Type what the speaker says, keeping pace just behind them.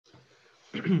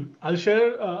I'll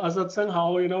share a satsang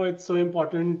how it's so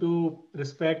important to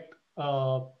respect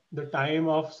the time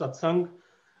of satsang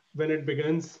when it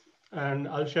begins, and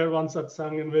I'll share one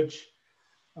satsang in which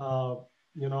uh,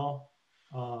 you know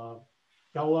uh,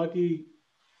 क्या हुआ कि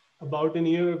about a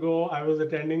year ago I was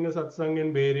attending a satsang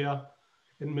in Bay Area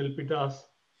in Milpitas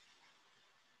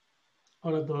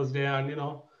on a Thursday, and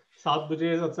 7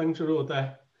 बजे सत्संग शुरू होता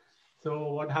है.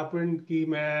 So what happened कि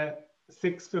मैं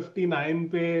 6:59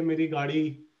 पे मेरी गाड़ी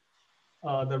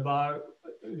दरबार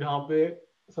जहाँ पे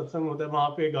सत्संग होता है वहाँ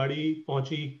पे गाड़ी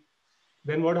पहुंची.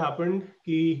 देन व्हाट हैपेंड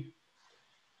कि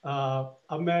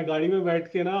अब मैं गाड़ी में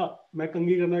बैठ के ना मैं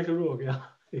कंघी करना शुरू हो गया.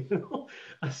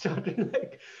 I started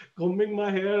like combing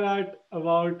my hair at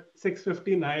about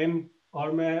 6:59,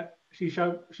 और मैं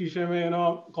शीशे में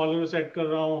कॉलर सेट कर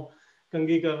रहा हूँ,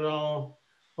 कंघी कर रहा हूँ,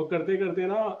 और करते करते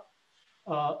ना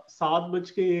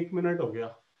 7:01 हो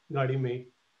गया गाड़ी में ही.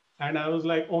 And I was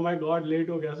like, oh my God, late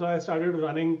ho gaya. So I started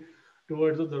running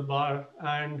towards the darbar,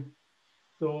 and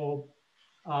so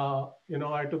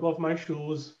I took off my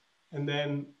shoes, and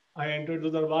then I entered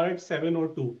the darbar at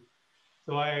 7:02.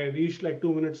 So I reached like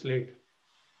 2 minutes late.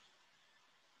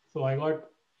 So I got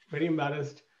very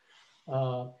embarrassed.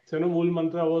 So Mool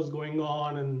Mantra was going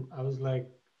on, and I was like,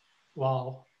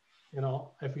 wow,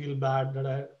 I feel bad that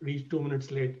I reached 2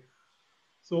 minutes late.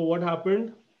 So what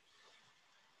happened?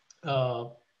 Uh,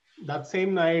 that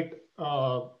same night,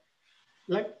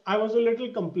 like I was a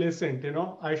little complacent,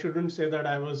 I shouldn't say that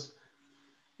I was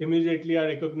immediately I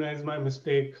recognized my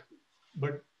mistake.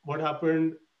 But what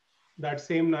happened that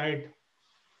same night,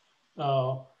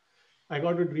 uh, I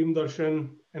got a dream darshan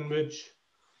in which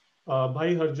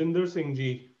Bhai Harjinder Singh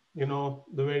ji,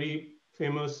 the very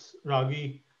famous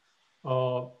Ragi,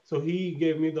 so he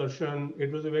gave me darshan.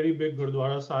 It was a very big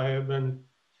Gurdwara Sahib, and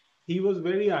he was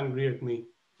very angry at me.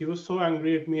 He was so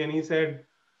angry at me, and he said,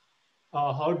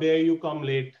 how dare you come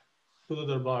late to the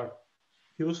darbar?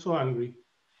 He was so angry.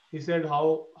 He said,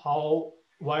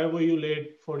 why were you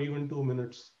late for even 2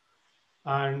 minutes?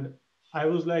 And I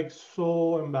was like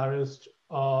so embarrassed.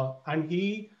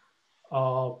 And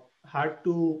uh, had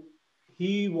to,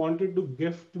 he wanted to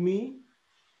gift me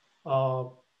uh,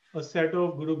 a set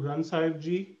of Guru Granth Sahib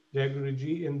Ji, Jai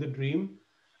Guruji in the dream.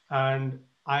 And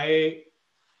I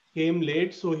came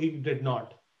late, so he did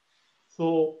not.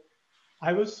 So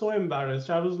I was so embarrassed.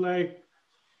 I was like,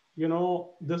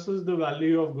 this is the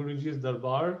value of Guruji's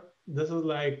Darbar. This is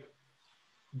like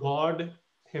God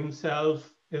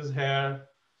Himself is here,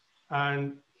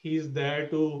 and He's there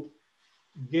to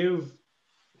give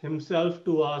Himself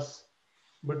to us.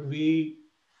 But we,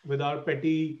 with our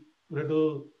petty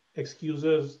little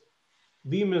excuses,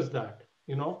 we miss that.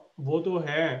 वो तो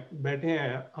है बैठे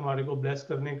हैं हमारे को bless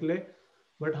करने के लिए,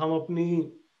 but हम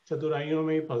अपनी चतुराइयों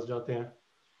में ही फंस जाते हैं.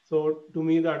 So to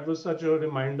me that was such a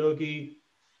reminder कि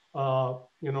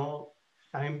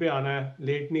टाइम पे आना है,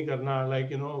 लेट नहीं करना,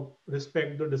 like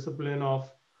respect the discipline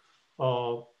of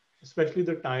especially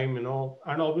the time, and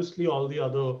obviously all the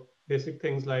other basic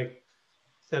things like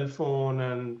cell phone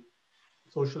and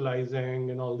socializing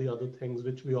and all the other things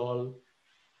which we all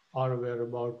are aware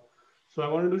about. So I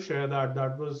wanted to share that.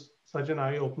 That was such an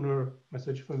eye opener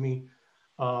message for me,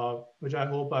 which I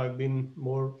hope I've been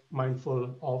more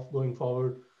mindful of going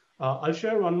forward. I'll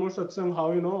share one more satsang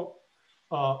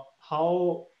how,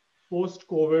 how post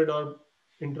COVID or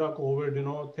intra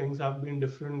COVID, things have been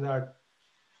different. That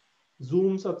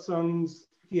Zoom satsangs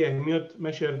की अहमियत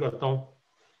मैं share करता हूँ.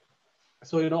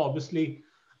 So, obviously,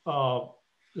 uh,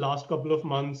 last couple of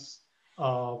months,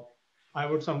 I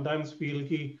would sometimes feel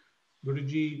कि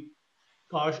Guruji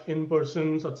काश in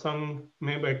person satsang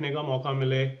में बैठने का मौका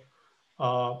मिले,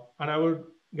 and I would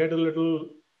get a little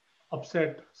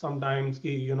upset sometimes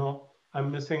कि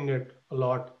I'm missing it a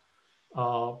lot,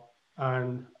 uh,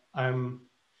 and I'm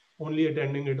only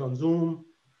attending it on Zoom.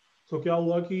 So क्या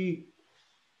हुआ कि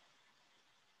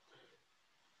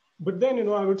but then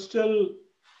I would still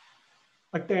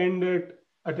attend the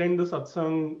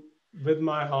satsang with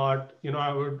my heart.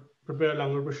 I would prepare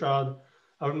langar prasad,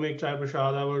 I would make chai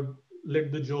prasad, I would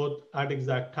lit the jot at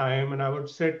exact time, and I would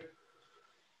sit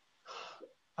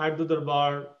at the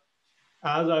darbar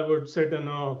as I would sit in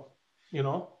a,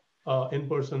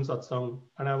 in-person satsang,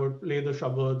 and I would play the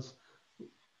shabads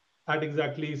at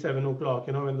exactly 7 o'clock,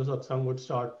 when the satsang would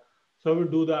start. So I would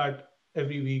do that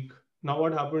every week. Now,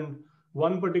 what happened?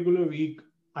 One particular week,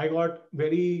 I got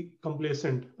very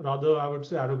complacent, rather, I would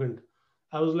say arrogant.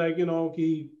 I was like,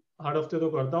 कि हर हफ्ते तो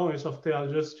करता हूँ, इस हफ्ते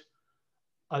I'll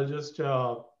just,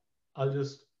 I'll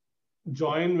just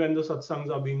join when the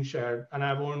satsangs are being shared, and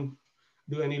I won't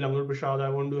do any langar prasad, I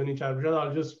won't do any chai prasad,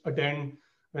 I'll just attend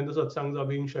when the satsangs are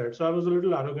being shared. So I was a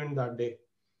little arrogant that day.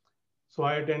 So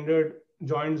I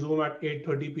joined Zoom at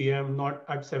 8:30 p.m., not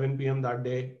at 7 p.m. that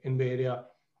day in Bay Area.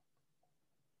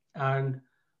 And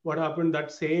what happened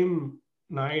that same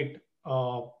night,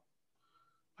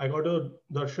 I got a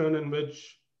darshan in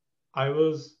which I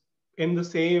was in the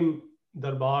same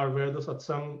darbar where the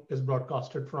satsang is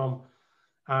broadcasted from,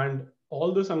 and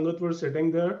all the sangat were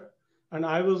sitting there, and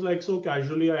I was like so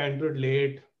casually, I entered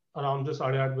late, around the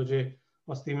 8:30 baje,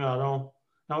 masti mein aa raha hu.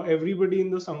 Now everybody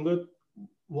in the sangat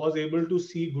was able to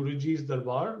see Guruji's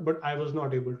darbar, but I was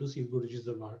not able to see Guruji's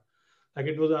darbar. Like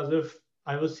it was as if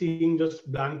I was seeing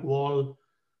just blank wall,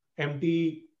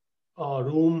 empty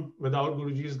room without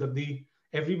Guruji's gaddi.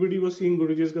 Everybody was seeing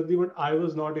Guruji's gaddi, but I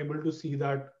was not able to see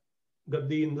that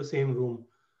gaddi in the same room.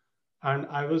 And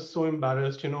I was so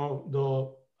embarrassed.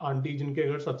 The auntie jinke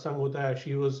ghar satsang hota hai,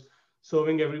 she was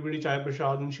serving everybody chai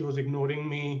prasad and she was ignoring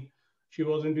me. She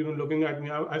wasn't even looking at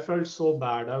me. I felt so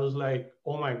bad. I was like,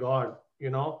 oh my God,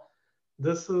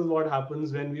 this is what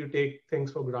happens when we take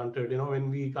things for granted, when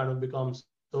we kind of become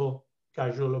so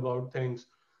casual about things.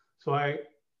 So I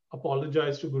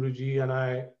apologized to Guruji, and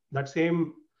that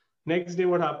same next day,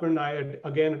 what happened, I had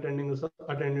again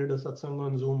attended a satsang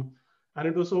on Zoom. And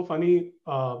it was so funny.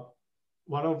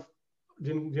 One of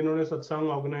जिन्होंने सत्संग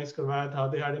organise करवाया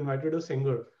था, they had invited a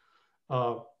singer.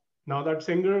 uh, Now that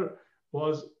singer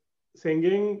was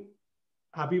singing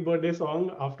happy birthday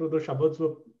song after the shabads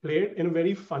were played in a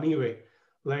very funny way.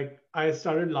 Like I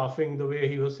started laughing the way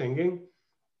he was singing,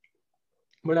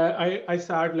 but I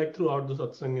sat like throughout the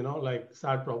satsang, like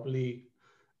sat properly.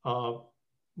 uh,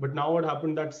 but now what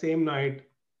happened that same night,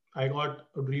 I got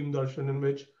a dream darshan in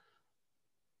which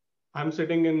I'm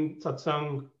sitting in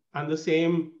satsang and the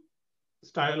same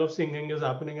style of singing is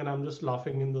happening, and I'm just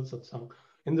laughing in the satsang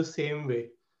in the same way.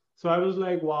 So I was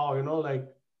like, wow, like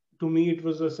to me it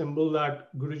was a symbol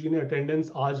that Guruji ne attendance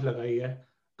aaj lagai hai.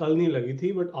 Kal nahi lagi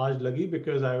thi, but aaj lagi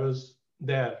because I was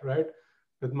there, right,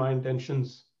 with my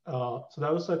intentions. So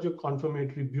that was such a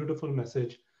confirmatory, beautiful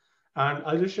message. And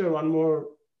I'll just share one more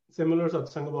similar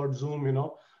satsang about Zoom.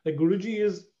 Like Guruji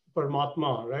is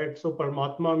Paramatma, right? So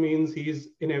Paramatma means he's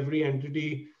in every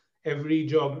entity, every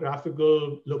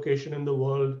geographical location in the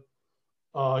world.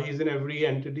 He's in every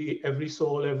entity, every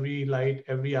soul, every light,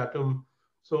 every atom.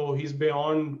 So he's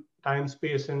beyond time,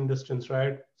 space, and distance,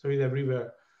 right? So he's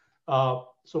everywhere.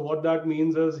 So what that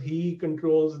means is he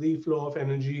controls the flow of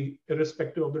energy,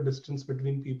 irrespective of the distance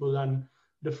between people and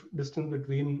distance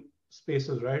between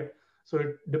spaces, right? So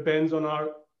it depends on our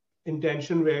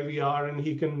intention where we are, and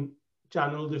he can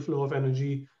channel the flow of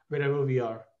energy wherever we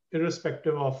are,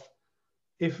 irrespective of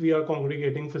if we are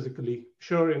congregating physically.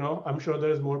 Sure, I'm sure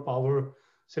there is more power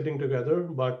sitting together,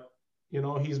 but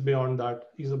he's beyond that.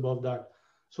 He's above that.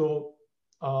 So,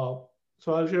 uh,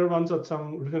 so I'll share one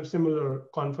satsang, similar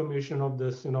confirmation of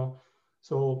this.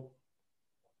 So,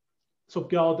 so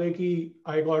क्या होता है कि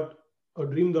I got a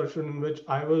dream darshan in which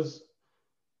I was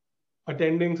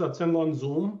attending satsang on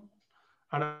Zoom,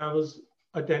 and I was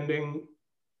attending,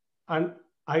 and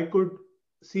I could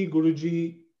see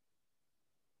Guruji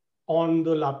on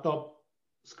the laptop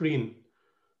screen,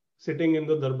 sitting in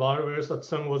the darbar where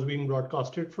satsang was being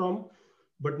broadcasted from.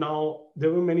 But now there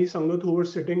were many sangat who were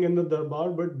sitting in the darbar,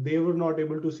 but they were not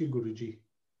able to see Guruji.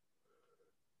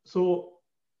 So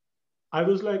I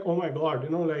was like, oh my God,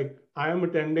 like I am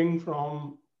attending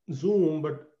from Zoom,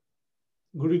 but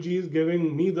Guruji is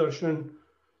giving me darshan,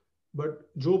 but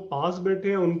jo paas बैठे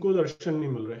हैं उनको darshan नहीं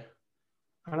मिल रहे.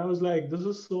 And I was like, this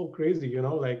is so crazy,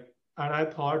 like, and I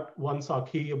thought one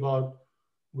Sakhi about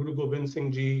Guru Gobind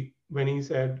Singh Ji when he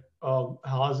said,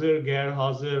 Hazir, Gair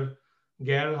Hazir,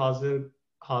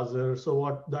 Hazir. So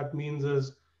what that means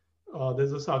is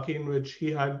there's a Sakhi in which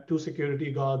he had two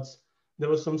security guards. There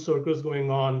was some circus going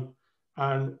on,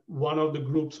 and one of the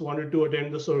groups wanted to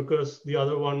attend the circus. The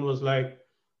other one was like,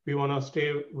 we want to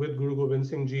stay with Guru Gobind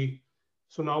Singh Ji.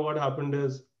 So now what happened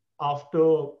is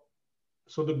after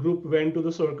so the group went to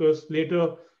the circus.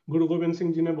 Later, Guru Gobind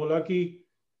Singh Ji ने बोला कि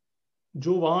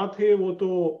जो वहां थे वो तो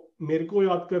मेरे को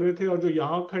याद कर रहे थे, और जो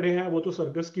यहाँ खड़े हैं वो तो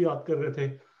सर्कस की याद कर रहे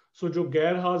थे. सो जो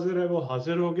गैर हाजिर है वो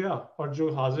हाजिर हो गया, और जो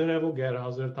हाजिर है वो गैर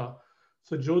हाजिर था.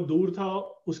 सो जो दूर था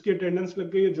उसकी अटेंडेंस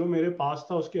लग गई, जो मेरे पास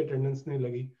था उसकी अटेंडेंस नहीं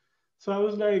लगी. सो I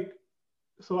was like,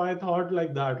 so I thought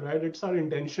like that, right? It's our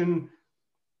intention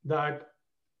that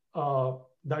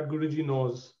that Guruji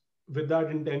knows. With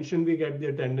that intention, we get the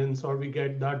attendance or we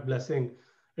get that blessing.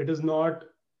 It is not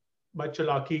by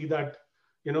chalaki that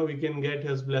we can get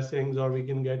his blessings or we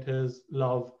can get his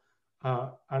love.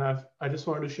 And I just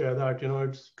want to share that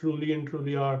it's truly and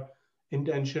truly our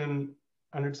intention,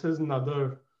 and it's his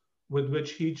nadar with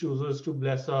which he chooses to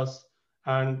bless us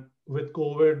And with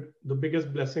COVID, the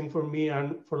biggest blessing for me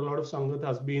and for a lot of Sangat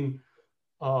has been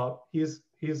he's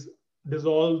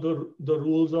dissolved the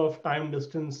rules of time,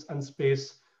 distance, and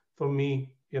space for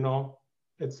me.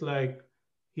 It's like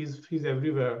he's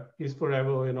everywhere. He's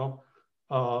forever.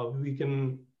 We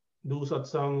can do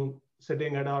satsang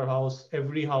sitting at our house.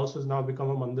 Every house has now become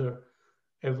a mandir.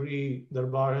 Every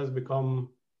darbar has become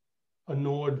a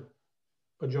node,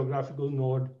 a geographical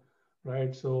node,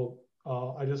 right? So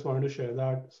I just wanted to share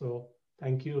that. So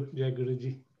thank you, Jai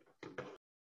Guruji.